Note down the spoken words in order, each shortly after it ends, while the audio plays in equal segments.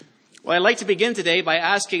Well, I'd like to begin today by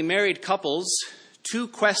asking married couples two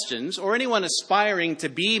questions, or anyone aspiring to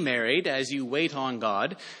be married as you wait on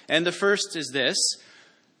God. And the first is this: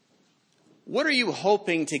 what are you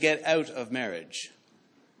hoping to get out of marriage?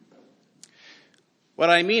 What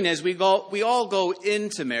I mean is we all go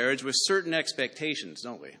into marriage with certain expectations,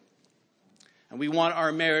 don't we? And we want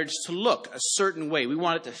our marriage to look a certain way. We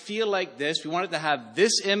want it to feel like this. We want it to have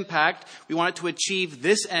this impact. We want it to achieve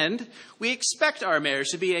this end. We expect our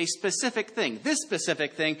marriage to be a specific thing, this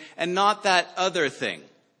specific thing, and not that other thing.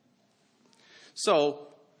 So,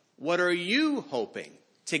 what are you hoping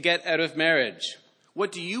to get out of marriage?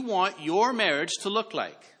 What do you want your marriage to look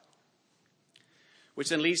like? Which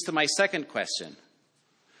then leads to my second question.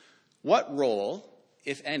 What role,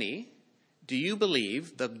 if any, do you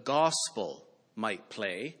believe the gospel might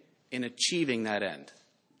play in achieving that end?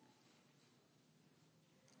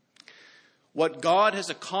 What God has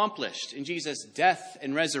accomplished in Jesus' death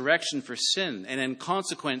and resurrection for sin, and in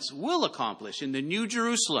consequence will accomplish in the New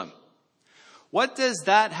Jerusalem, what does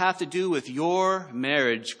that have to do with your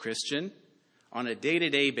marriage, Christian, on a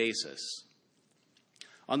day-to-day basis?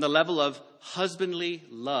 On the level of husbandly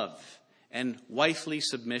love and wifely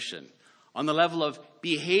submission, on the level of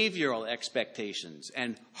behavioral expectations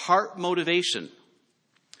and heart motivation.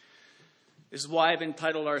 This is why I've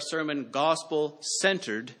entitled our sermon,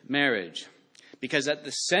 Gospel-Centered Marriage. Because at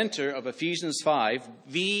the center of Ephesians 5,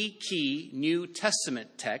 the key New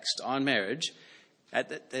Testament text on marriage, at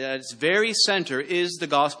its very center is the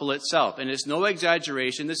gospel itself. And it's no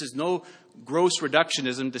exaggeration, this is no gross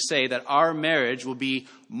reductionism to say that our marriage will be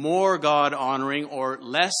more God-honoring or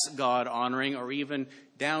less God-honoring or even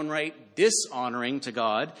downright dishonoring to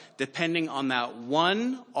God, depending on that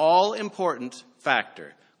one all-important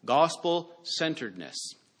factor,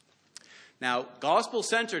 gospel-centeredness. Now,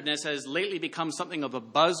 gospel-centeredness has lately become something of a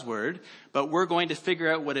buzzword, but we're going to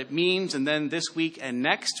figure out what it means, and then this week and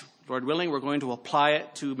next, Lord willing, we're going to apply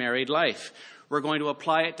it to married life. We're going to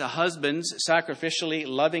apply it to husbands sacrificially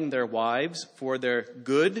loving their wives for their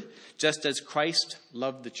good, just as Christ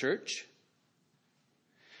loved the church.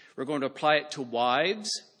 We're going to apply it to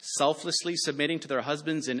wives selflessly submitting to their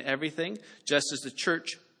husbands in everything, just as the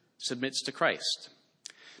church submits to Christ.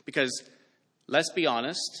 Because, let's be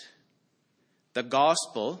honest, the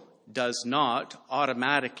gospel does not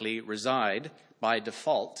automatically reside by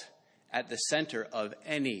default at the center of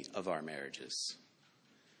any of our marriages.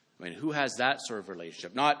 I mean, who has that sort of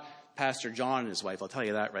relationship? Not Pastor John and his wife, I'll tell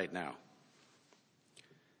you that right now.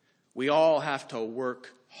 We all have to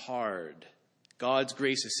work hard, God's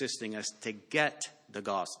grace assisting us to get the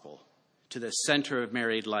gospel to the center of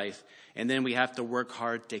married life, and then we have to work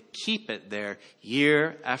hard to keep it there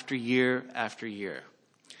year after year after year.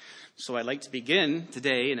 So I'd like to begin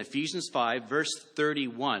today in Ephesians 5, verse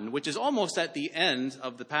 31, which is almost at the end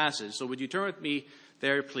of the passage. So would you turn with me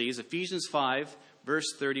there, please? Ephesians 5,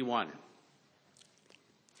 verse 31.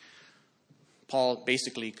 Paul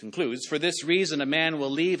basically concludes, "For this reason a man will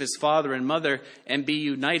leave his father and mother and be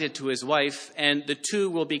united to his wife, and the two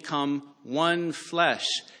will become one flesh."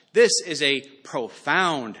 This is a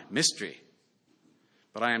profound mystery,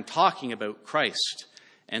 but I am talking about Christ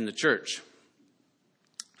and the church.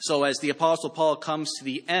 So as the Apostle Paul comes to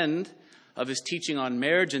the end of his teaching on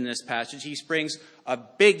marriage in this passage, he brings a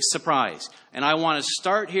big surprise. And I want to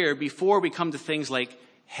start here before we come to things like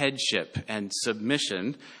headship and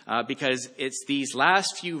submission, because it's these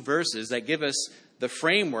last few verses that give us the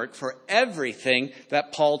framework for everything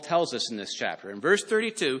that Paul tells us in this chapter. In verse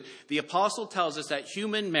 32, the apostle tells us that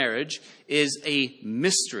human marriage is a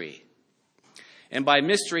mystery. And by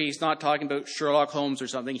mystery, he's not talking about Sherlock Holmes or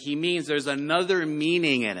something. He means there's another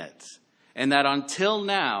meaning in it. And that until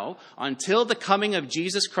now, until the coming of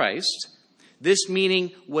Jesus Christ, this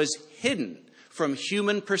meaning was hidden from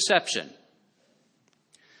human perception.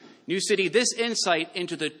 New City, this insight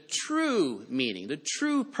into the true meaning, the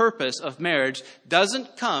true purpose of marriage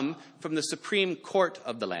doesn't come from the Supreme Court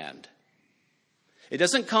of the land. It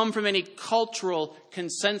doesn't come from any cultural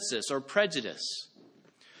consensus or prejudice.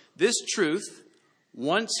 This truth,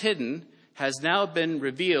 once hidden, has now been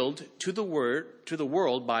revealed to the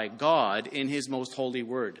world by God in his most holy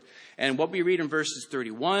word. And what we read in verses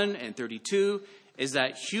 31 and 32 is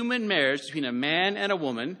that human marriage between a man and a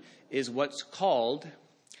woman is what's called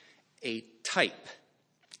a type.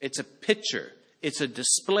 It's a picture. It's a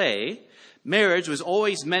display. Marriage was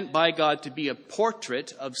always meant by God to be a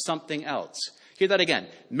portrait of something else. Hear that again.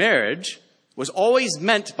 Marriage was always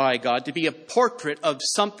meant by God to be a portrait of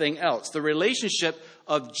something else. The relationship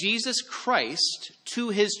of Jesus Christ to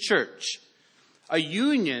his church. A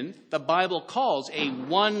union the Bible calls a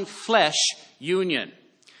one flesh union.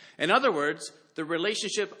 In other words, the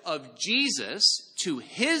relationship of Jesus to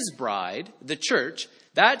his bride, the church,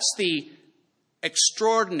 that's the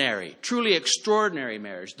extraordinary, truly extraordinary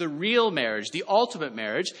marriage, the real marriage, the ultimate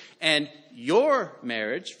marriage. And your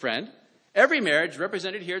marriage, friend, every marriage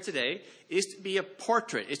represented here today, is to be a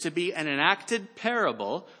portrait, is to be an enacted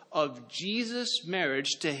parable of Jesus'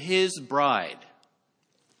 marriage to his bride.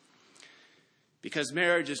 Because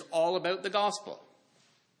marriage is all about the gospel.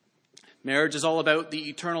 Marriage is all about the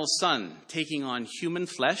eternal Son taking on human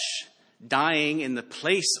flesh, dying in the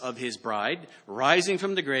place of his bride, rising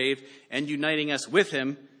from the grave, and uniting us with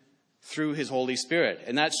him through his Holy Spirit.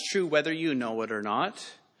 And that's true whether you know it or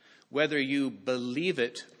not, whether you believe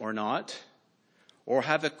it or not, or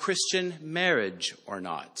have a Christian marriage or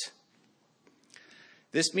not.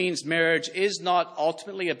 This means marriage is not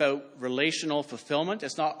ultimately about relational fulfillment.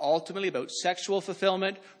 It's not ultimately about sexual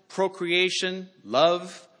fulfillment, procreation,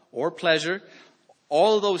 love, or pleasure.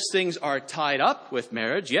 All of those things are tied up with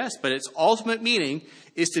marriage, yes, but its ultimate meaning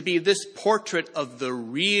is to be this portrait of the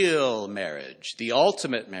real marriage, the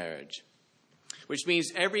ultimate marriage. Which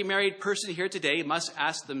means every married person here today must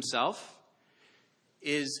ask themselves,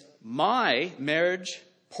 is my marriage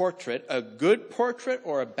portrait a good portrait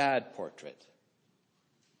or a bad portrait?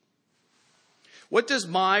 What does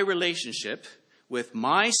my relationship with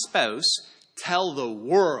my spouse tell the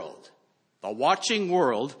world, the watching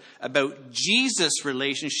world, about Jesus'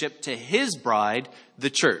 relationship to his bride, the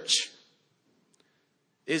church?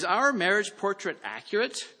 Is our marriage portrait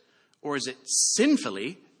accurate, or is it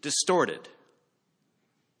sinfully distorted?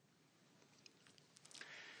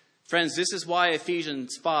 Friends, this is why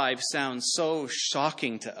Ephesians 5 sounds so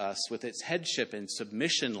shocking to us with its headship and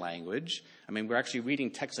submission language. I mean, we're actually reading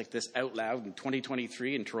texts like this out loud in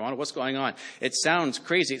 2023 in Toronto. What's going on? It sounds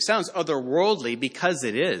crazy. It sounds otherworldly because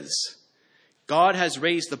it is. God has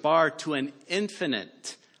raised the bar to an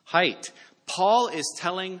infinite height. Paul is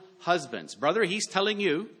telling husbands, brother, he's telling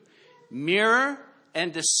you, mirror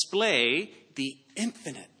and display the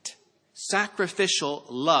infinite sacrificial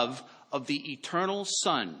love of the eternal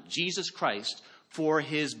Son, Jesus Christ, for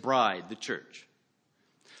his bride, the church.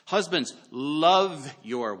 Husbands, love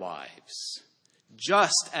your wives,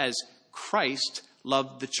 just as Christ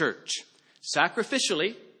loved the church,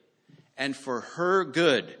 sacrificially and for her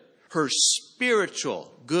good, her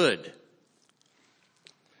spiritual good.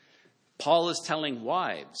 Paul is telling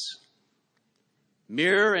wives,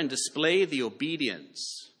 mirror and display the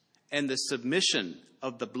obedience and the submission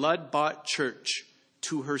of the blood-bought church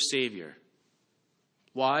to her Savior.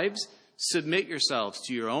 Wives, submit yourselves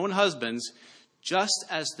to your own husbands just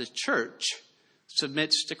as the church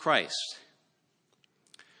submits to Christ.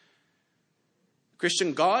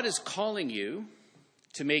 Christian, God is calling you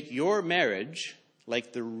to make your marriage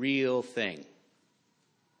like the real thing.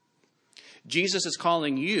 Jesus is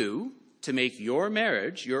calling you to make your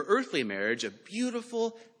marriage, your earthly marriage, a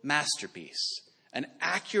beautiful masterpiece, an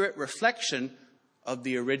accurate reflection of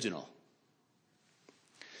the original.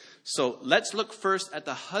 So let's look first at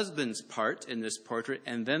the husband's part in this portrait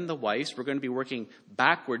and then the wife's. We're going to be working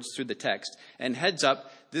backwards through the text. And heads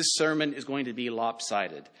up, this sermon is going to be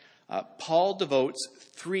lopsided. Paul devotes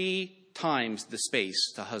 3 times the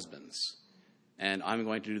space to husbands. And I'm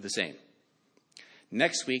going to do the same.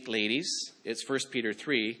 Next week, ladies, it's 1 Peter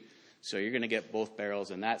 3. So you're going to get both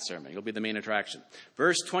barrels in that sermon. You'll be the main attraction.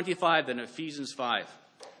 Verse 25, then Ephesians 5.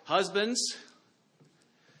 Husbands,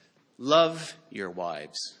 love your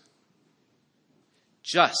wives,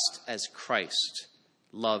 just as Christ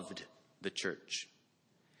loved the church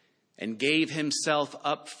and gave himself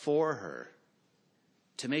up for her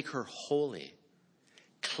to make her holy,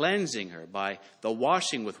 cleansing her by the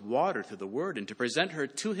washing with water through the word, and to present her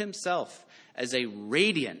to himself as a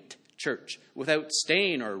radiant church without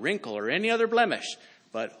stain or wrinkle or any other blemish,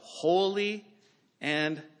 but holy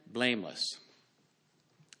and blameless.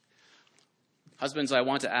 Husbands, I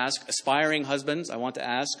want to ask, aspiring husbands, I want to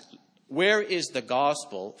ask, where is the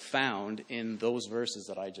gospel found in those verses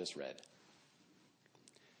that I just read?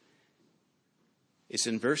 It's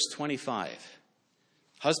in verse 25.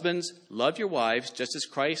 Husbands, love your wives just as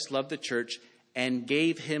Christ loved the church and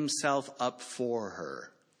gave himself up for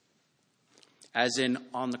her. As in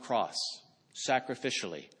on the cross,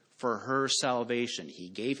 sacrificially, for her salvation. He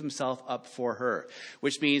gave himself up for her,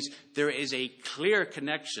 which means there is a clear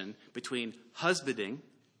connection between husbanding,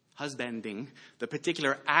 the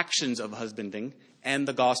particular actions of husbanding, and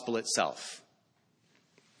the gospel itself.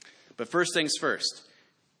 But first things first,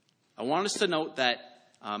 I want us to note that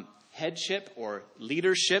headship or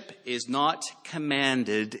leadership is not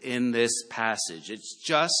commanded in this passage. It's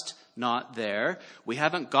just not there. We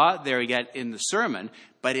haven't got there yet in the sermon,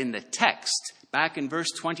 but in the text, back in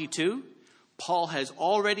verse 22, Paul has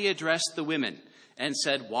already addressed the women and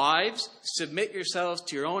said, wives, submit yourselves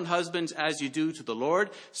to your own husbands as you do to the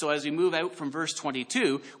Lord. So as we move out from verse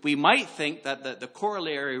 22, we might think that the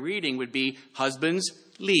corollary reading would be husbands,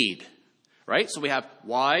 lead. Right? So we have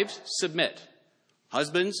wives, submit.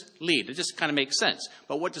 Husbands, lead. It just kind of makes sense.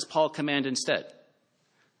 But what does Paul command instead?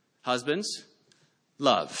 Husbands,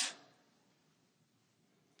 love.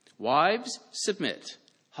 Wives, submit.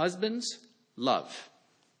 Husbands, love.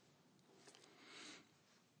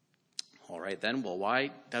 All right then, well,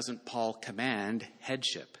 why doesn't Paul command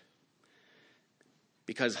headship?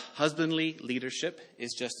 Because husbandly leadership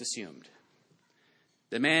is just assumed.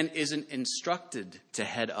 The man isn't instructed to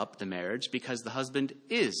head up the marriage because the husband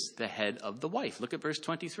is the head of the wife. Look at verse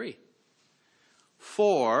 23.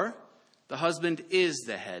 For the husband is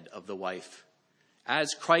the head of the wife,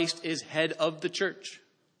 as Christ is head of the church,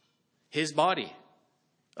 his body,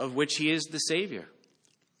 of which he is the Savior.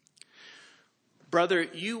 Brother,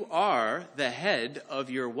 you are the head of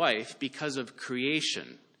your wife because of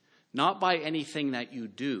creation, not by anything that you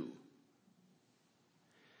do.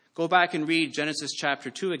 Go back and read Genesis chapter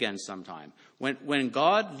 2 again sometime. When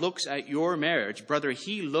God looks at your marriage, brother,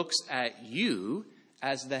 he looks at you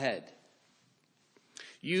as the head.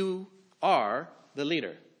 You are the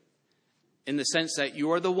leader in the sense that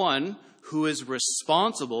you are the one who is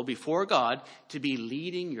responsible before God to be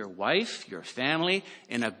leading your wife, your family,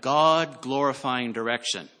 in a God-glorifying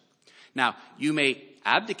direction. Now, you may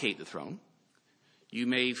abdicate the throne. You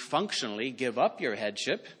may functionally give up your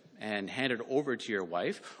headship and hand it over to your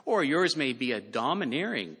wife, or yours may be a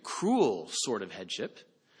domineering, cruel sort of headship.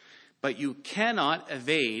 But you cannot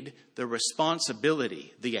evade the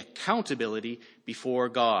responsibility, the accountability before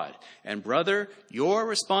God. And brother, your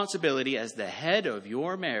responsibility as the head of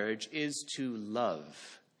your marriage is to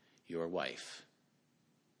love your wife.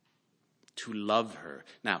 To love her.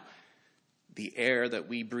 Now, the air that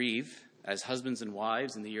we breathe as husbands and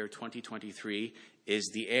wives in the year 2023 is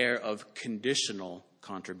the air of conditional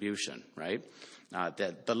contribution, right?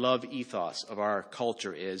 The love ethos of our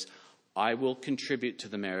culture is, I will contribute to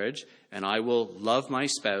the marriage, and I will love my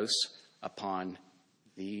spouse upon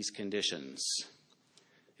these conditions.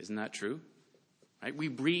 Isn't that true? Right? We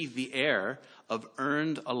breathe the air of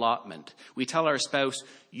earned allotment. We tell our spouse,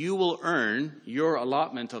 you will earn your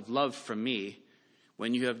allotment of love from me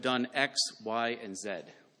when you have done X, Y, and Z.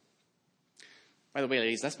 By the way,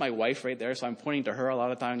 ladies, that's my wife right there, so I'm pointing to her a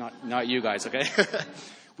lot of time, not you guys, okay?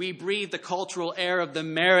 We breathe the cultural air of the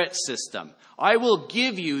merit system. I will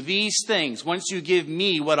give you these things once you give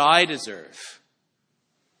me what I deserve.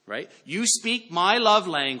 Right? You speak my love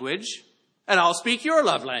language, and I'll speak your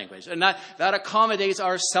love language. And that accommodates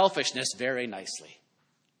our selfishness very nicely.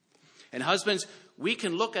 And husbands, we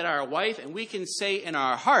can look at our wife and we can say in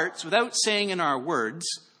our hearts, without saying in our words,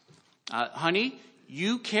 honey,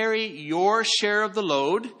 you carry your share of the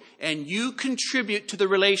load and you contribute to the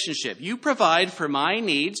relationship. You provide for my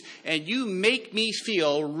needs and you make me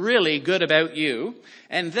feel really good about you.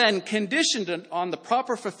 And then, conditioned on the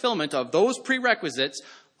proper fulfillment of those prerequisites,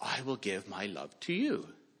 I will give my love to you.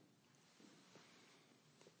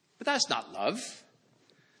 But that's not love.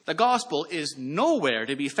 The gospel is nowhere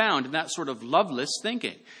to be found in that sort of loveless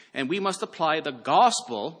thinking. And we must apply the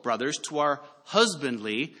gospel, brothers, to our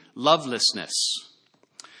husbandly lovelessness.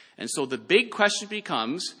 And so the big question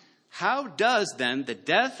becomes, how does then the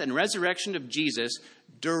death and resurrection of Jesus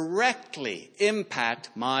directly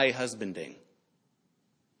impact my husbanding?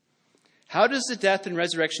 How does the death and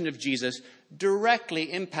resurrection of Jesus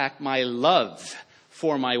directly impact my love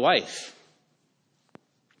for my wife?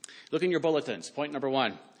 Look in your bulletins. Point number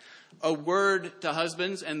 1. A word to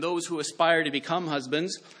husbands and those who aspire to become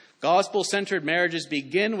husbands. Gospel-centered marriages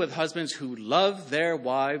begin with husbands who love their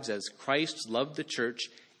wives as Christ loved the church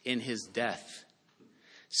in his death,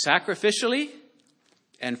 sacrificially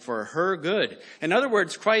and for her good. In other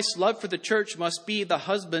words, Christ's love for the church must be the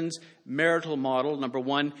husband's marital model, number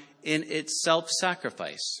 1, in its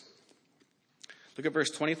self-sacrifice. Look at verse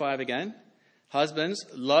 25 again. Husbands,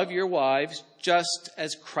 love your wives just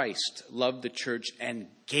as Christ loved the church and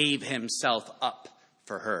gave himself up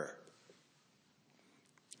for her.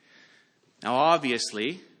 Now,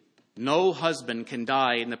 obviously, no husband can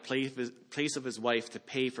die in the place of his wife to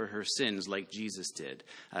pay for her sins like Jesus did.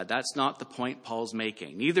 That's not the point Paul's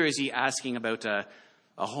making. Neither is he asking about a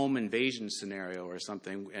home invasion scenario or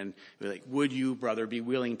something. And like, would you, brother, be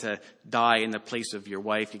willing to die in the place of your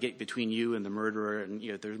wife? You get between you and the murderer, and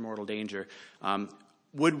there's mortal danger.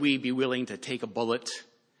 Would we be willing to take a bullet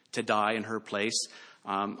to die in her place?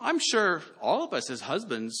 I'm sure all of us as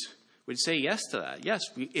husbands would say yes to that. Yes,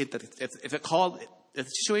 if it called if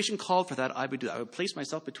the situation called for that, I would do that. I would place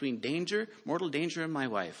myself between danger, mortal danger, and my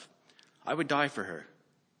wife. I would die for her.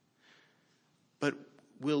 But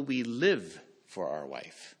will we live for our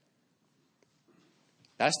wife?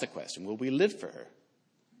 That's the question. Will we live for her?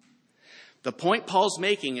 The point Paul's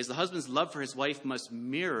making is the husband's love for his wife must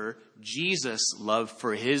mirror Jesus' love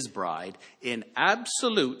for his bride in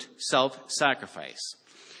absolute self-sacrifice.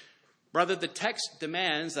 Brother, the text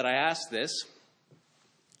demands that I ask this.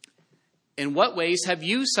 In what ways have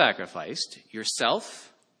you sacrificed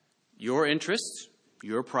yourself, your interests,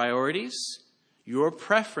 your priorities, your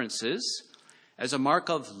preferences as a mark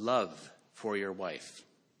of love for your wife?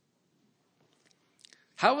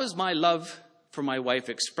 How is my love for my wife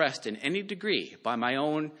expressed in any degree by my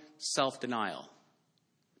own self-denial,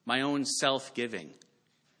 my own self-giving,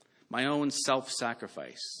 my own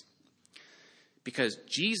self-sacrifice? Because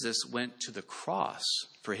Jesus went to the cross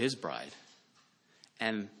for his bride,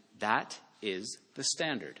 and that is the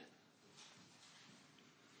standard.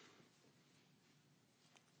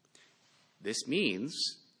 This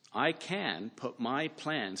means I can put my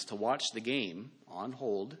plans to watch the game on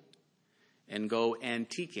hold and go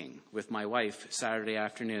antiquing with my wife Saturday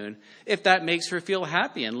afternoon if that makes her feel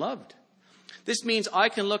happy and loved. This means I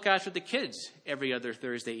can look after the kids every other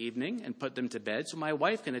Thursday evening and put them to bed so my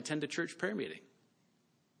wife can attend a church prayer meeting.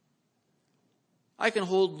 I can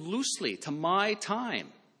hold loosely to my time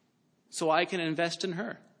so I can invest in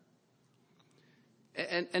her.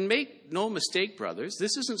 And make no mistake, brothers,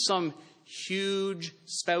 this isn't some huge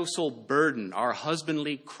spousal burden, our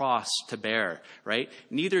husbandly cross to bear, right?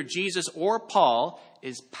 Neither Jesus or Paul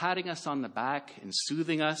is patting us on the back and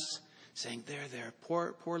soothing us, saying, there,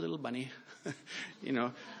 poor little bunny.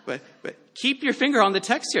 But keep your finger on the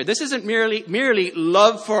text here. This isn't merely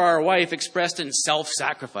love for our wife expressed in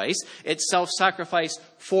self-sacrifice. It's self-sacrifice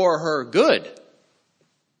for her good.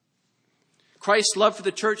 Christ's love for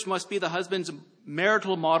the church must be the husband's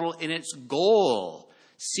marital model in its goal,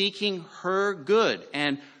 seeking her good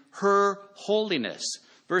and her holiness.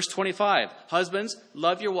 Verse 25, husbands,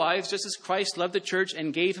 love your wives just as Christ loved the church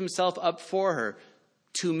and gave himself up for her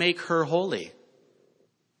to make her holy,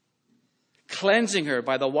 cleansing her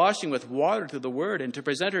by the washing with water through the word, and to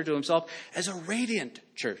present her to himself as a radiant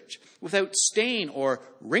church, without stain or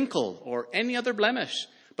wrinkle or any other blemish,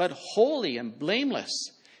 but holy and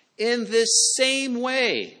blameless. In this same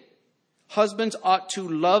way, husbands ought to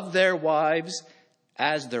love their wives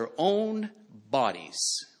as their own bodies.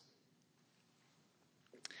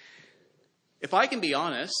 If I can be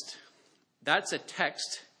honest, that's a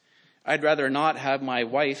text I'd rather not have my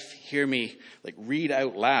wife hear me read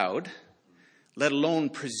out loud, let alone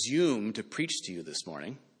presume to preach to you this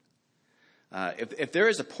morning. If there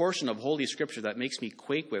is a portion of Holy Scripture that makes me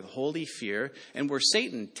quake with holy fear and where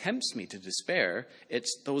Satan tempts me to despair,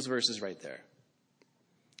 it's those verses right there.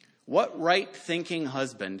 What right-thinking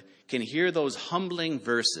husband can hear those humbling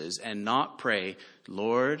verses and not pray,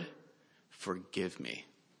 Lord, forgive me?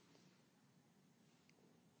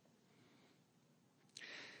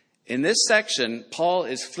 In this section, Paul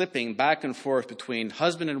is flipping back and forth between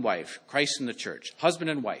husband and wife, Christ and the church, husband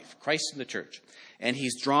and wife, Christ and the church. And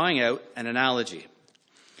he's drawing out an analogy.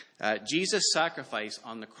 Jesus' sacrifice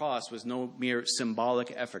on the cross was no mere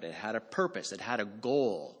symbolic effort. It had a purpose. It had a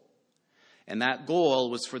goal. And that goal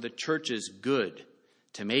was for the church's good,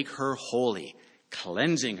 to make her holy,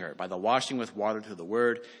 cleansing her by the washing with water through the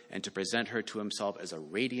word, and to present her to himself as a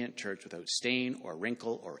radiant church without stain or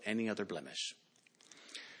wrinkle or any other blemish.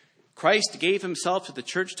 Christ gave himself to the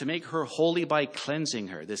church to make her holy by cleansing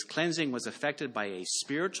her. This cleansing was effected by a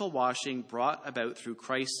spiritual washing brought about through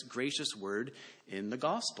Christ's gracious word in the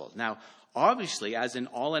gospel. Now, obviously, as in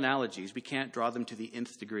all analogies, we can't draw them to the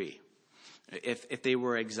nth degree. If they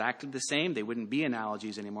were exactly the same, they wouldn't be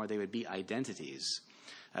analogies anymore. They would be identities.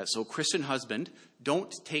 So Christian husband,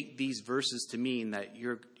 don't take these verses to mean that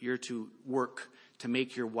you're to work to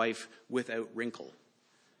make your wife without wrinkle.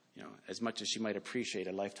 As much as she might appreciate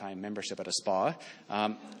a lifetime membership at a spa.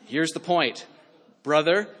 Here's the point.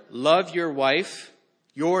 Brother, love your wife.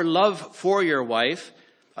 Your love for your wife,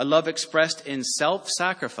 a love expressed in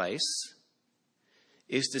self-sacrifice,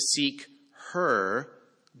 is to seek her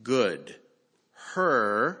good,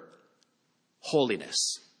 her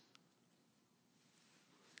holiness.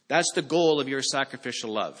 That's the goal of your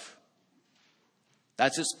sacrificial love.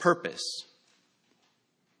 That's its purpose.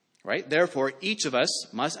 Right? Therefore, each of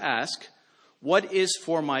us must ask, what is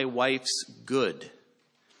for my wife's good?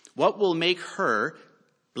 What will make her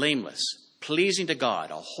blameless, pleasing to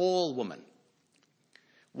God, a whole woman?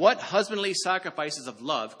 What husbandly sacrifices of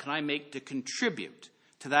love can I make to contribute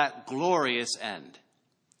to that glorious end?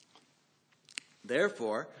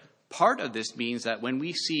 Therefore, part of this means that when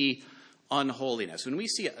we see unholiness, when we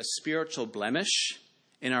see a spiritual blemish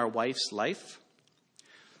in our wife's life,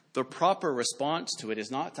 the proper response to it is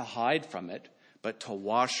not to hide from it, but to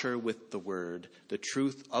wash her with the word, the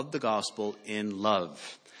truth of the gospel in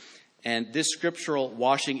love. And this scriptural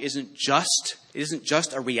washing isn't just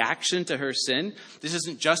a reaction to her sin. This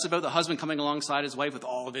isn't just about the husband coming alongside his wife with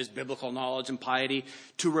all of his biblical knowledge and piety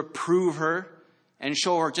to reprove her and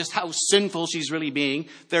show her just how sinful she's really being.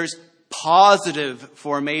 There's positive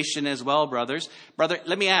formation as well, brothers. Brother,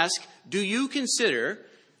 let me ask, do you consider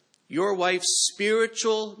your wife's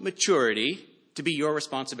spiritual maturity to be your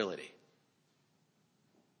responsibility?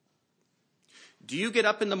 Do you get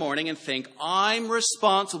up in the morning and think, I'm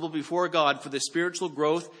responsible before God for the spiritual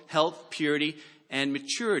growth, health, purity, and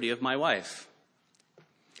maturity of my wife?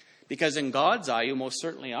 Because in God's eye, you most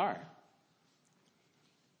certainly are.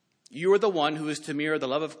 You are the one who is to mirror the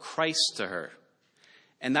love of Christ to her.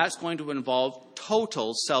 And that's going to involve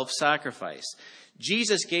total self-sacrifice.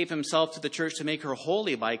 Jesus gave himself to the church to make her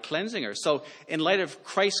holy by cleansing her. So in light of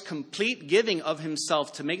Christ's complete giving of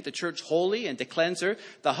himself to make the church holy and to cleanse her,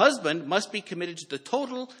 the husband must be committed to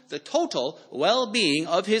the total well-being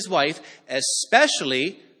of his wife,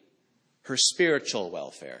 especially her spiritual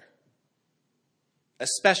welfare.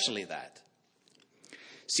 Especially that.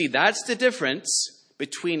 See, that's the difference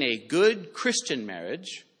between a good Christian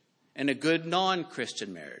marriage and a good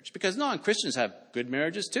non-Christian marriage. Because non-Christians have good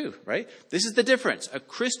marriages too, right? This is the difference. A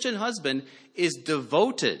Christian husband is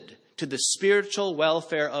devoted to the spiritual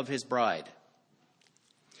welfare of his bride.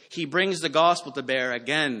 He brings the gospel to bear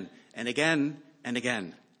again and again and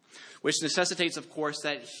again, which necessitates, of course,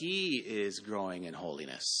 that he is growing in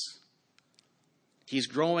holiness. He's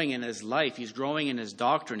growing in his life. He's growing in his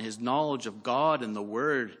doctrine, his knowledge of God and the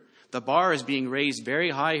Word. The bar is being raised very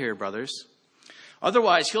high here, brothers.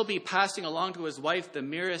 Otherwise, he'll be passing along to his wife the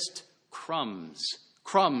merest crumbs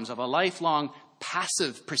of a lifelong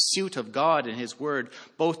passive pursuit of God and his word,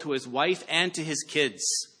 both to his wife and to his kids.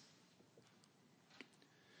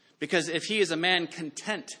 Because if he is a man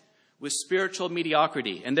content with spiritual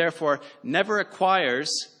mediocrity and therefore never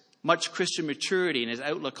acquires much Christian maturity in his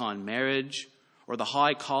outlook on marriage or the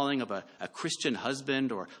high calling of a Christian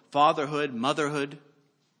husband or fatherhood, motherhood,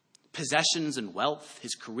 possessions and wealth,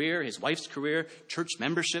 his career, his wife's career, church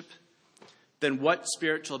membership, then what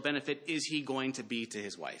spiritual benefit is he going to be to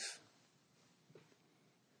his wife?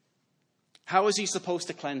 How is he supposed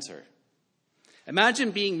to cleanse her?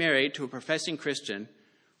 Imagine being married to a professing Christian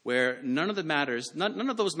where none of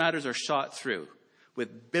those matters are shot through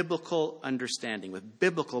with biblical understanding, with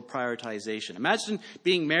biblical prioritization. Imagine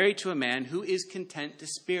being married to a man who is content to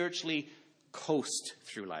spiritually coast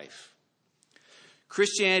through life.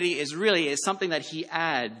 Christianity is something that he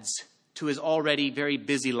adds to his already very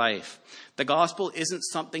busy life. The gospel isn't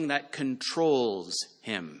something that controls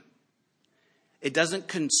him. It doesn't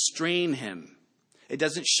constrain him. It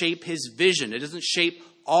doesn't shape his vision. It doesn't shape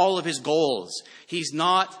all of his goals. He's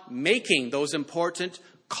not making those important,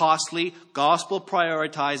 costly, gospel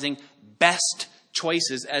prioritizing, best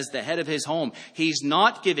choices as the head of his home. He's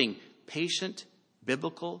not giving patient,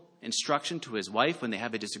 biblical instruction to his wife when they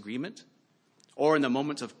have a disagreement, or in the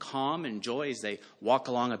moments of calm and joy as they walk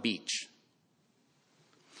along a beach.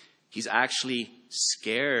 He's actually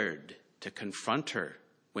scared to confront her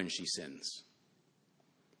when she sins.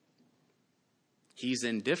 He's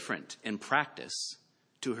indifferent in practice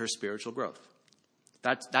to her spiritual growth.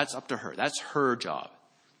 That's up to her. That's her job.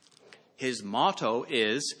 His motto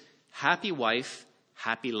is, happy wife,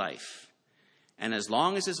 happy life. And as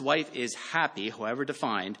long as his wife is happy, however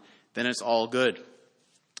defined, then it's all good.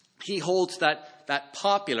 He holds that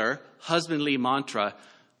popular husbandly mantra,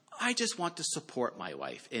 I just want to support my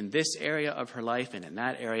wife in this area of her life and in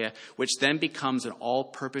that area, which then becomes an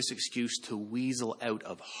all-purpose excuse to weasel out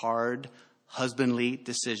of hard husbandly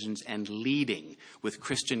decisions and leading with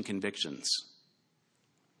Christian convictions.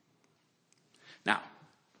 Now,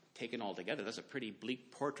 taken all together, that's a pretty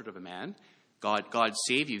bleak portrait of a man. God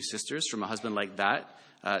save you, sisters, from a husband like that.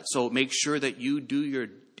 So make sure that you do your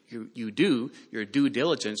due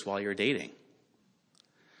diligence while you're dating.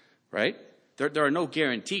 Right? There are no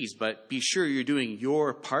guarantees, but be sure you're doing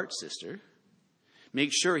your part, sister.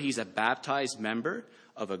 Make sure he's a baptized member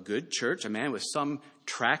of a good church, a man with some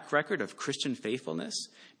track record of Christian faithfulness,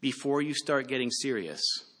 before you start getting serious.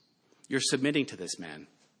 You're submitting to this man.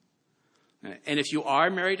 And if you are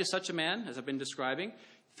married to such a man, as I've been describing,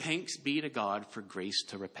 thanks be to God for grace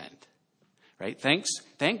to repent. Right?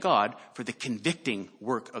 Thank God for the convicting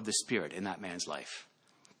work of the Spirit in that man's life.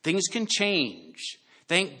 Things can change.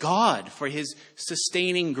 Thank God for his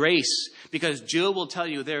sustaining grace, because Jill will tell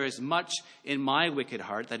you there is much in my wicked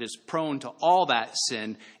heart that is prone to all that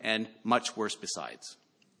sin and much worse besides.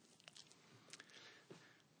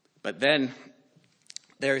 But then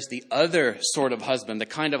there's the other sort of husband, the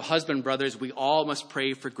kind of husband, brothers, we all must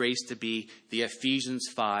pray for grace to be the Ephesians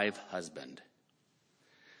 5 husband.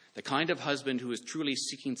 The kind of husband who is truly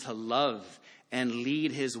seeking to love and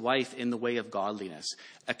lead his wife in the way of godliness.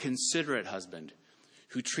 A considerate husband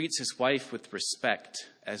who treats his wife with respect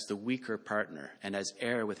as the weaker partner and as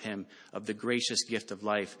heir with him of the gracious gift of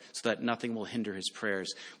life, so that nothing will hinder his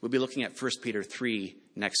prayers. We'll be looking at 1 Peter 3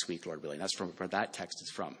 next week, Lord willing. That's from where that text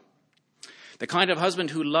is from. The kind of husband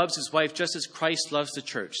who loves his wife just as Christ loves the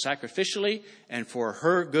church, sacrificially and for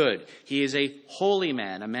her good. He is a holy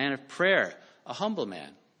man, a man of prayer, a humble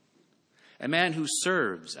man, a man who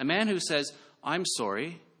serves, a man who says, I'm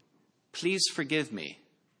sorry, please forgive me.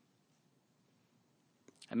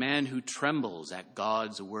 A man who trembles at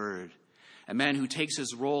God's word. A man who takes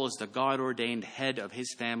his role as the God-ordained head of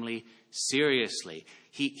his family seriously.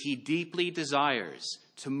 He deeply desires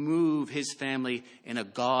to move his family in a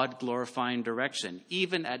God-glorifying direction,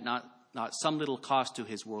 even at not some little cost to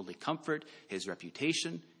his worldly comfort, his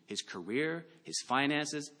reputation, his career, his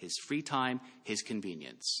finances, his free time, his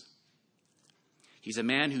convenience. He's a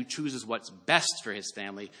man who chooses what's best for his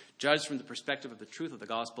family, judged from the perspective of the truth of the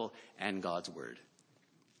gospel and God's word.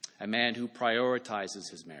 A man who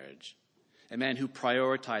prioritizes his marriage. A man who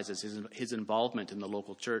prioritizes his involvement in the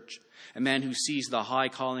local church. A man who sees the high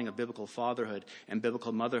calling of biblical fatherhood and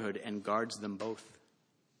biblical motherhood and guards them both.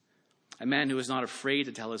 A man who is not afraid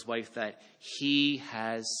to tell his wife that he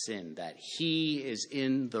has sinned, that he is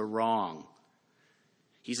in the wrong.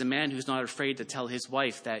 He's a man who's not afraid to tell his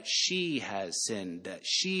wife that she has sinned, that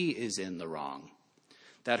she is in the wrong,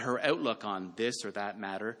 that her outlook on this or that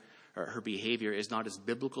matter, or her behavior, is not as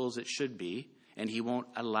biblical as it should be, and he won't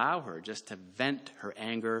allow her just to vent her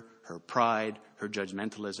anger, her pride, her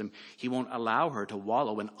judgmentalism. He won't allow her to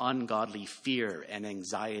wallow in ungodly fear and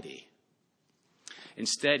anxiety.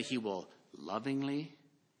 Instead, he will lovingly,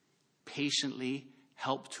 patiently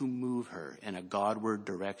help to move her in a Godward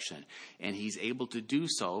direction. And he's able to do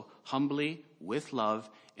so humbly, with love,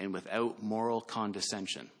 and without moral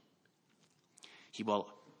condescension. He will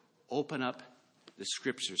open up the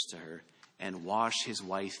scriptures to her and wash his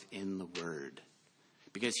wife in the word,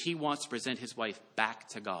 because he wants to present his wife back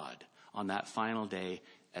to God on that final day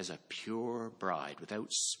as a pure bride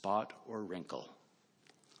without spot or wrinkle.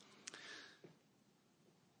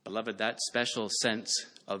 Beloved, that special sense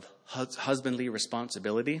of husbandly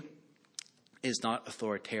responsibility is not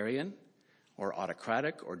authoritarian or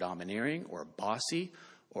autocratic or domineering or bossy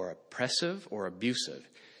or oppressive or abusive.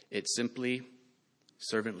 It's simply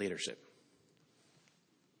servant leadership.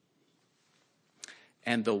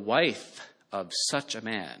 And the wife of such a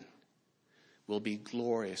man will be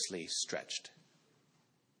gloriously stretched.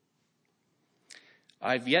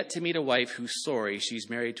 I've yet to meet a wife who's sorry she's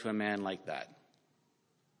married to a man like that.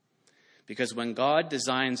 Because when God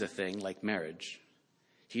designs a thing like marriage,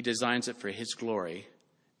 he designs it for his glory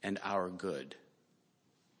and our good.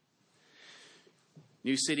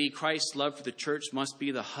 New City, Christ's love for the church must be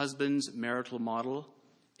the husband's marital model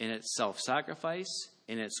in its self-sacrifice,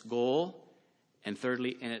 in its goal, and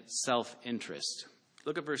thirdly, in its self-interest.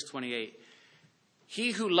 Look at verse 28. He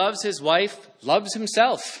who loves his wife loves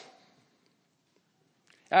himself.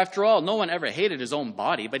 After all, no one ever hated his own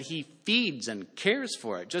body, but he feeds and cares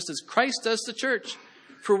for it, just as Christ does the church,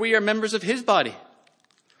 for we are members of his body.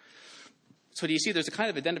 So do you see, there's a kind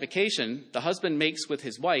of identification the husband makes with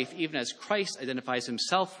his wife, even as Christ identifies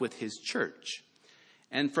himself with his church.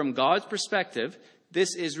 And from God's perspective,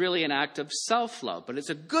 this is really an act of self-love, but it's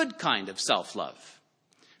a good kind of self-love,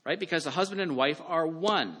 right? Because the husband and wife are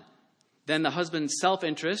one. Then the husband's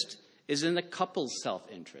self-interest is in the couple's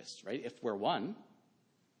self-interest, right? If we're one,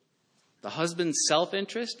 the husband's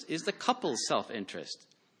self-interest is the couple's self-interest.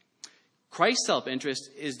 Christ's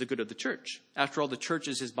self-interest is the good of the church. After all, the church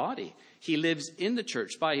is his body. He lives in the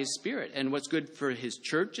church by his Spirit, and what's good for his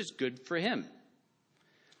church is good for him.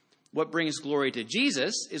 What brings glory to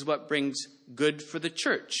Jesus is what brings good for the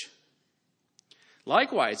church.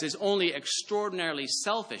 Likewise, it's only extraordinarily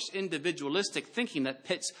selfish, individualistic thinking that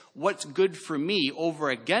pits what's good for me over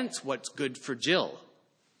against what's good for Jill.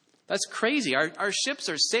 That's crazy. Our ships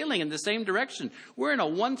are sailing in the same direction. We're in a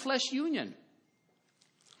one-flesh union.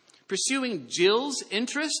 Pursuing Jill's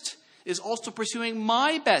interest is also pursuing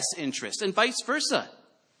my best interest, and vice versa.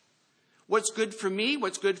 What's good for me,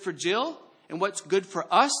 what's good for Jill, and what's good for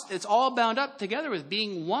us, it's all bound up together with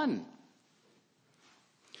being one.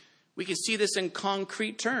 We can see this in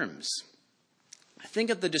concrete terms. Think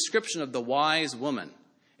of the description of the wise woman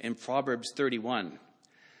in Proverbs 31.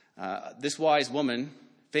 This wise woman,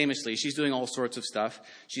 famously, she's doing all sorts of stuff.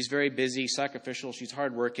 She's very busy, sacrificial, she's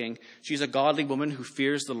hardworking. She's a godly woman who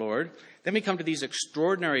fears the Lord. Then we come to these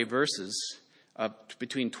extraordinary verses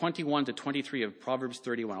between 21 to 23 of Proverbs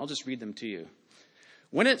 31. I'll just read them to you.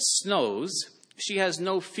 When it snows, she has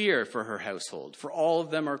no fear for her household, for all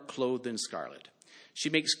of them are clothed in scarlet. She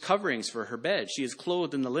makes coverings for her bed. She is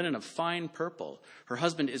clothed in the linen of fine purple. Her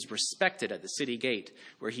husband is respected at the city gate,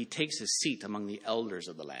 where he takes his seat among the elders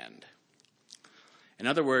of the land. In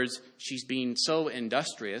other words, she's being so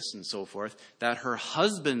industrious and so forth that her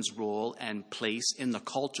husband's role and place in the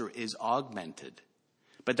culture is augmented.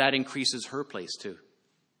 But that increases her place too.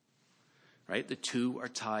 Right? The two are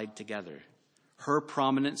tied together. Her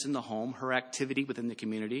prominence in the home, her activity within the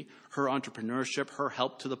community, her entrepreneurship, her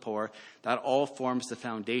help to the poor, that all forms the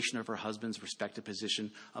foundation of her husband's respected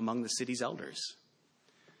position among the city's elders.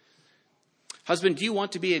 Husband, do you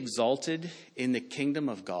want to be exalted in the kingdom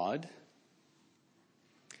of God?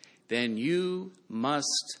 Then you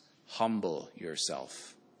must humble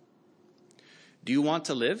yourself. Do you want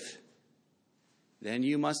to live? Then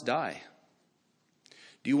you must die.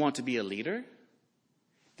 Do you want to be a leader?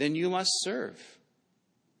 Then you must serve.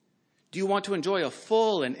 Do you want to enjoy a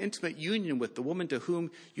full and intimate union with the woman to whom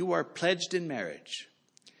you are pledged in marriage?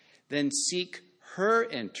 Then seek her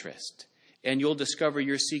interest, and you'll discover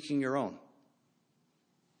you're seeking your own.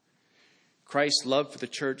 Christ's love for the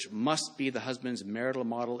church must be the husband's marital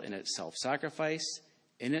model in its self-sacrifice,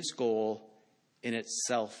 in its goal, in its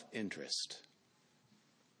self-interest.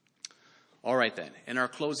 All right then, in our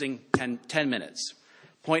closing 10 minutes.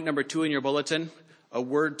 Point number 2 in your bulletin, a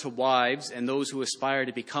word to wives and those who aspire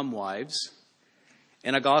to become wives.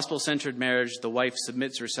 In a gospel-centered marriage, the wife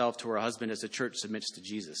submits herself to her husband as the church submits to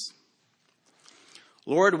Jesus.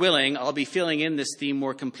 Lord willing, I'll be filling in this theme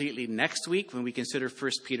more completely next week when we consider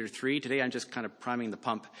 1 Peter 3. Today, I'm just kind of priming the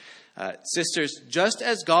pump. Sisters, just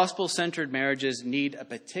as gospel-centered marriages need a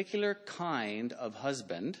particular kind of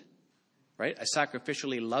husband, right, a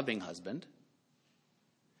sacrificially loving husband,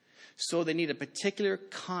 so they need a particular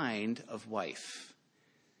kind of wife,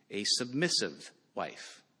 a submissive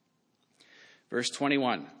wife. Verse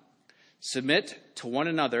 21, submit to one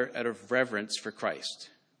another out of reverence for Christ.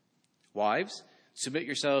 Wives, submit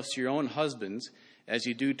yourselves to your own husbands as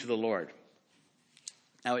you do to the Lord.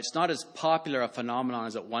 Now, it's not as popular a phenomenon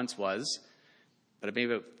as it once was, but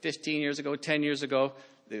maybe about 15 years ago, 10 years ago,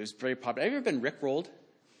 it was very popular. Have you ever been rickrolled?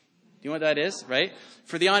 Do you know what that is, right?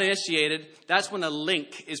 For the uninitiated, that's when a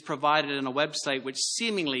link is provided in a website which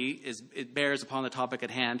seemingly it bears upon the topic at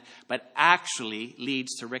hand, but actually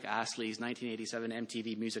leads to Rick Astley's 1987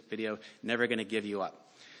 MTV music video, Never Gonna Give You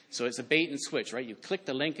Up. So it's a bait and switch, right? You click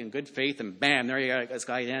the link in good faith and bam, there you got this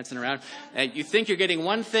guy dancing around. And you think you're getting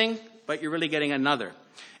one thing, but you're really getting another.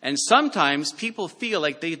 And sometimes people feel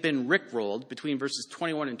like they've been rickrolled between verses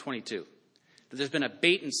 21 and 22. That there's been a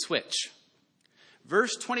bait and switch.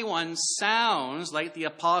 Verse 21 sounds like the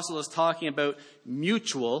apostle is talking about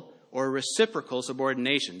mutual or reciprocal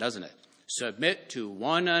subordination, doesn't it? Submit to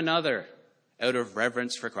one another out of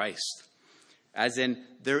reverence for Christ. As in,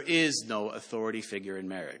 there is no authority figure in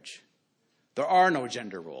marriage. There are no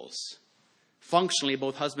gender roles. Functionally,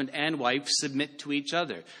 both husband and wife submit to each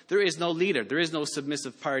other. There is no leader. There is no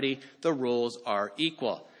submissive party. The roles are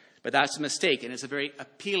equal. But that's a mistake, and it's a very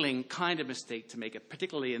appealing kind of mistake to make it,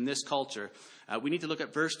 particularly in this culture. We need to look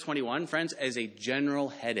at verse 21, friends, as a general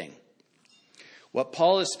heading. What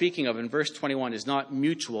Paul is speaking of in verse 21 is not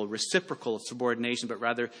mutual, reciprocal subordination, but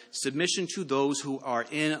rather submission to those who are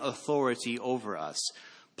in authority over us.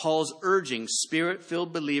 Paul's urging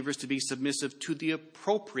Spirit-filled believers to be submissive to the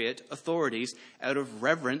appropriate authorities out of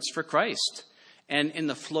reverence for Christ. And in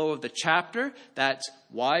the flow of the chapter, that's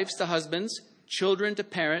wives to husbands, children to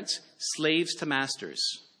parents, slaves to masters.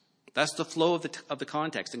 That's the flow of the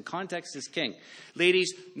context, and context is king.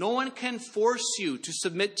 Ladies, no one can force you to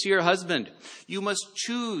submit to your husband. You must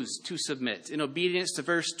choose to submit in obedience to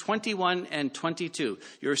verse 21 and 22.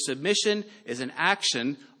 Your submission is an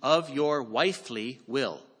action of your wifely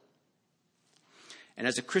will. And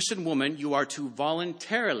as a Christian woman, you are to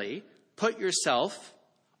voluntarily put yourself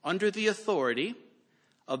under the authority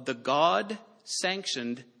of the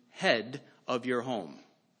God-sanctioned head of your home,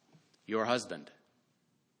 your husband.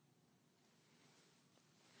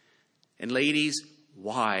 And ladies,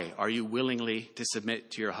 why are you willingly to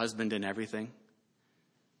submit to your husband in everything?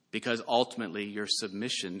 Because ultimately your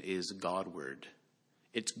submission is Godward.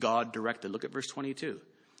 It's God-directed. Look at verse 22.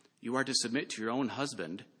 You are to submit to your own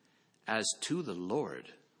husband as to the Lord.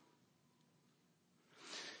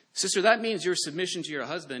 Sister, that means your submission to your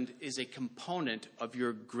husband is a component of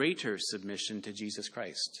your greater submission to Jesus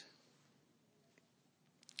Christ.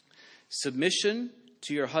 Submission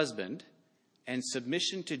to your husband and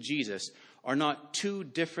submission to Jesus are not two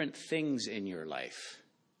different things in your life.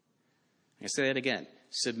 I say that again.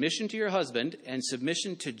 Submission to your husband and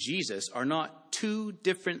submission to Jesus are not two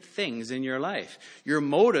different things in your life. Your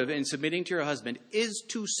motive in submitting to your husband is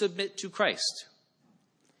to submit to Christ.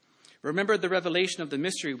 Remember the revelation of the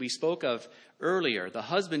mystery we spoke of earlier. The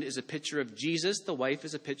husband is a picture of Jesus. The wife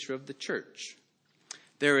is a picture of the church.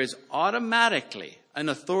 There is automatically an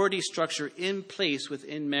authority structure in place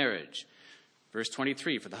within marriage. Verse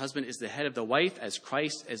 23, for the husband is the head of the wife, as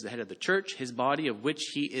Christ is the head of the church, his body, of which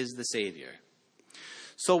he is the Savior.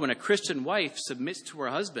 So when a Christian wife submits to her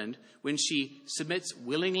husband, when she submits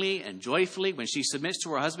willingly and joyfully, when she submits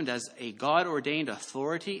to her husband as a God-ordained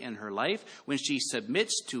authority in her life, when she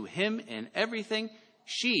submits to him in everything,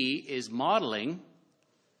 she is modeling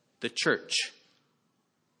the church.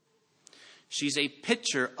 She's a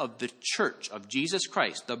picture of the church, of Jesus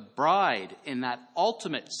Christ, the bride in that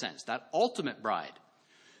ultimate sense, that ultimate bride,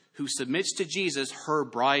 who submits to Jesus, her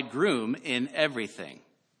bridegroom, in everything.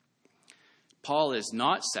 Paul is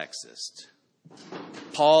not sexist.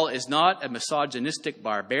 Paul is not a misogynistic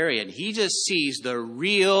barbarian. He just sees the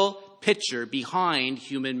real picture behind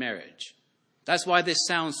human marriage. That's why this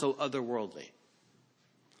sounds so otherworldly.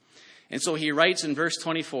 And so he writes in verse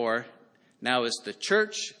 24, now as the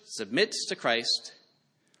church submits to Christ,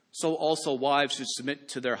 so also wives should submit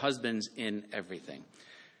to their husbands in everything.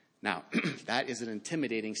 Now, that is an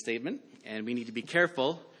intimidating statement, and we need to be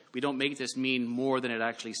careful. We don't make this mean more than it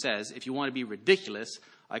actually says. If you want to be ridiculous,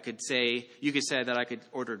 you could say that I could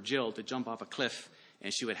order Jill to jump off a cliff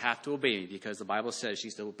and she would have to obey me because the Bible says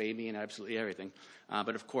she's to obey me in absolutely everything.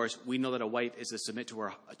 But of course, we know that a wife is to submit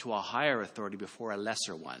to a higher authority before a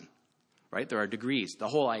lesser one. Right? There are degrees. The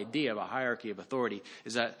whole idea of a hierarchy of authority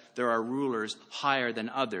is that there are rulers higher than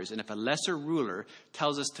others. And if a lesser ruler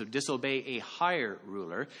tells us to disobey a higher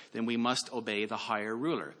ruler, then we must obey the higher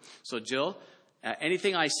ruler. So Jill,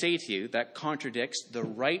 anything I say to you that contradicts the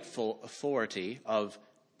rightful authority of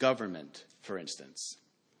government, for instance,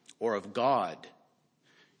 or of God,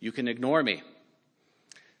 you can ignore me.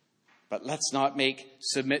 But let's not make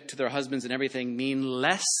submit to their husbands and everything mean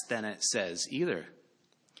less than it says either.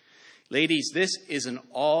 Ladies, this is an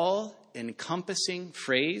all-encompassing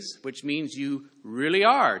phrase, which means you really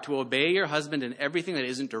are to obey your husband in everything that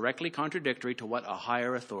isn't directly contradictory to what a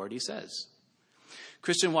higher authority says.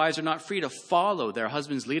 Christian wives are not free to follow their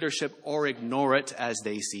husband's leadership or ignore it as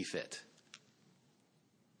they see fit.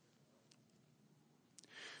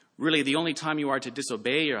 Really, the only time you are to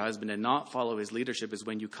disobey your husband and not follow his leadership is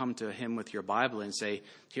when you come to him with your Bible and say,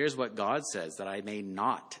 here's what God says, that I may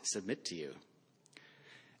not submit to you.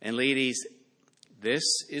 And ladies, this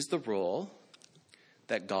is the role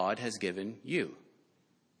that God has given you.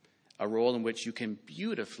 A role in which you can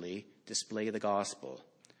beautifully display the gospel.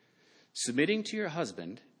 Submitting to your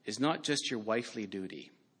husband is not just your wifely duty,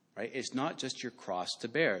 right? It's not just your cross to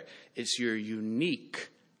bear. It's your unique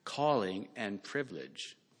calling and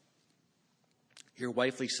privilege. Your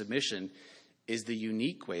wifely submission is the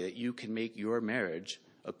unique way that you can make your marriage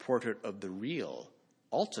a portrait of the real,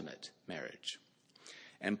 ultimate marriage.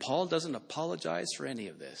 And Paul doesn't apologize for any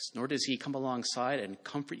of this, nor does he come alongside and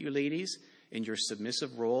comfort you, ladies, in your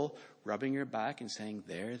submissive role, rubbing your back and saying,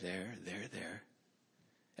 there,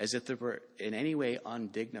 as if they were in any way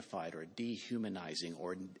undignified or dehumanizing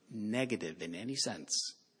or negative in any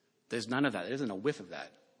sense. There's none of that. There isn't a whiff of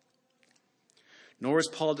that. Nor is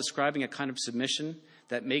Paul describing a kind of submission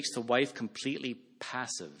that makes the wife completely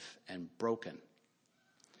passive and broken.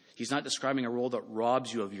 He's not describing a role that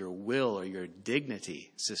robs you of your will or your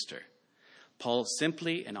dignity, sister. Paul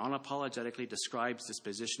simply and unapologetically describes this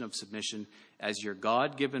position of submission as your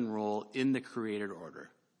God-given role in the created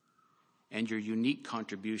order and your unique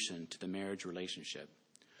contribution to the marriage relationship.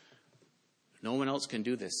 No one else can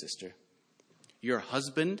do this, sister. Your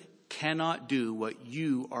husband cannot do what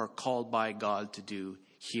you are called by God to do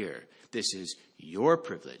here. This is your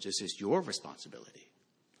privilege. This is your responsibility.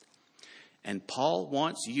 And Paul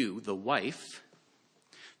wants you, the wife,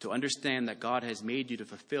 to understand that God has made you to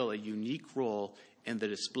fulfill a unique role in the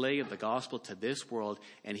display of the gospel to this world,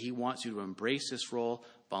 and he wants you to embrace this role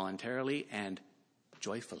voluntarily and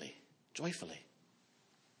joyfully. Joyfully.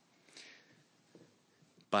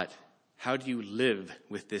 But how do you live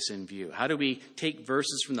with this in view? How do we take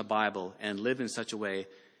verses from the Bible and live in such a way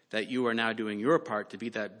that you are now doing your part to be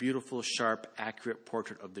that beautiful, sharp, accurate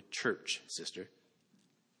portrait of the church, sister?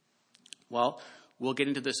 Well, we'll get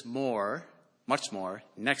into this much more,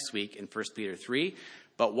 next week in 1 Peter 3.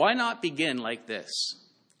 But why not begin like this?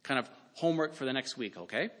 Kind of homework for the next week,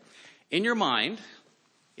 okay? In your mind,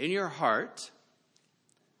 in your heart,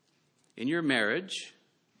 in your marriage,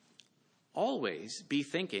 always be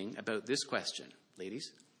thinking about this question,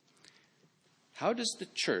 ladies. How does the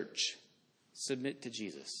church submit to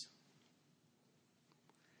Jesus?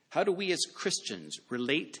 How do we as Christians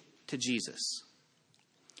relate to Jesus?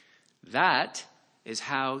 That is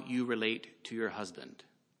how you relate to your husband.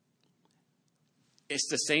 It's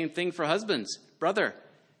the same thing for husbands. Brother,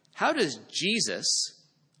 how does Jesus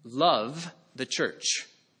love the church?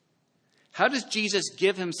 How does Jesus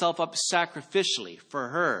give himself up sacrificially for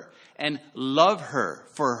her and love her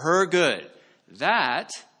for her good?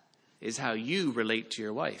 That is how you relate to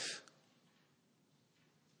your wife.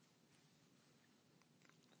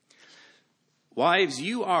 Wives,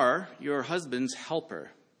 you are your husband's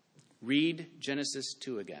helper. Read Genesis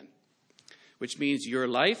 2 again, which means your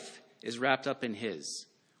life is wrapped up in his.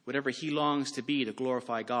 Whatever he longs to be to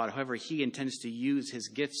glorify God, however he intends to use his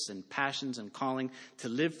gifts and passions and calling to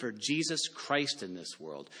live for Jesus Christ in this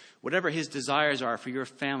world. Whatever his desires are for your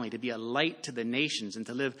family to be a light to the nations and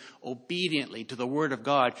to live obediently to the word of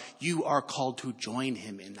God, you are called to join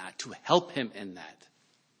him in that, to help him in that.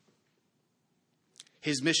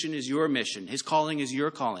 His mission is your mission. His calling is your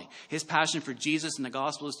calling. His passion for Jesus and the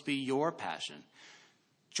gospel is to be your passion.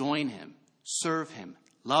 Join him, serve him,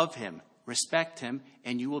 love him, respect him,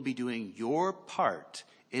 and you will be doing your part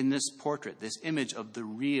in this portrait, this image of the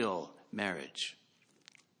real marriage.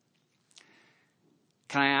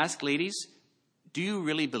 Can I ask, ladies, do you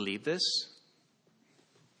really believe this?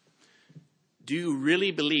 Do you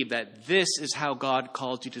really believe that this is how God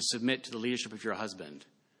called you to submit to the leadership of your husband?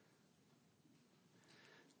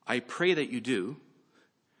 I pray that you do,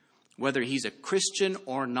 whether he's a Christian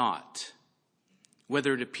or not,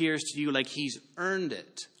 whether it appears to you like he's earned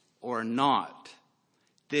it or not.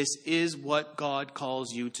 This is what God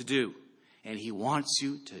calls you to do, and he wants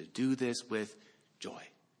you to do this with joy.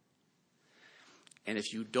 And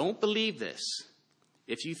if you don't believe this,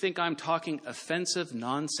 if you think I'm talking offensive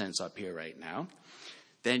nonsense up here right now,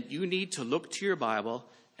 then you need to look to your Bible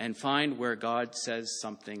and find where God says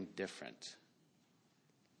something different.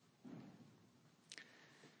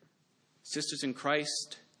 Sisters in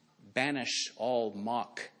Christ, banish all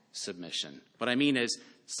mock submission. What I mean is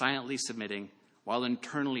silently submitting while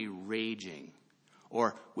internally raging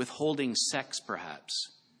or withholding sex,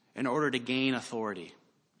 perhaps, in order to gain authority.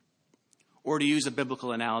 Or to use a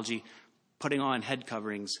biblical analogy, putting on head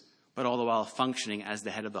coverings, but all the while functioning as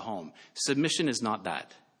the head of the home. Submission is not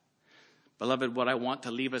that. Beloved, what I want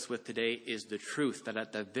to leave us with today is the truth that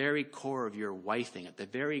at the very core of your wifing, at the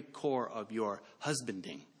very core of your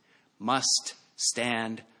husbanding, must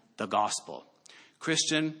stand the gospel.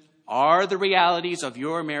 Christian, are the realities of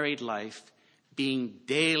your married life being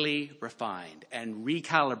daily refined and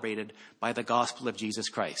recalibrated by the gospel of Jesus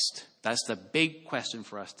Christ? That's the big question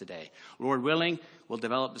for us today. Lord willing, we'll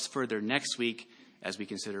develop this further next week as we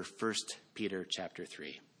consider 1 Peter chapter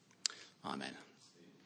 3. Amen.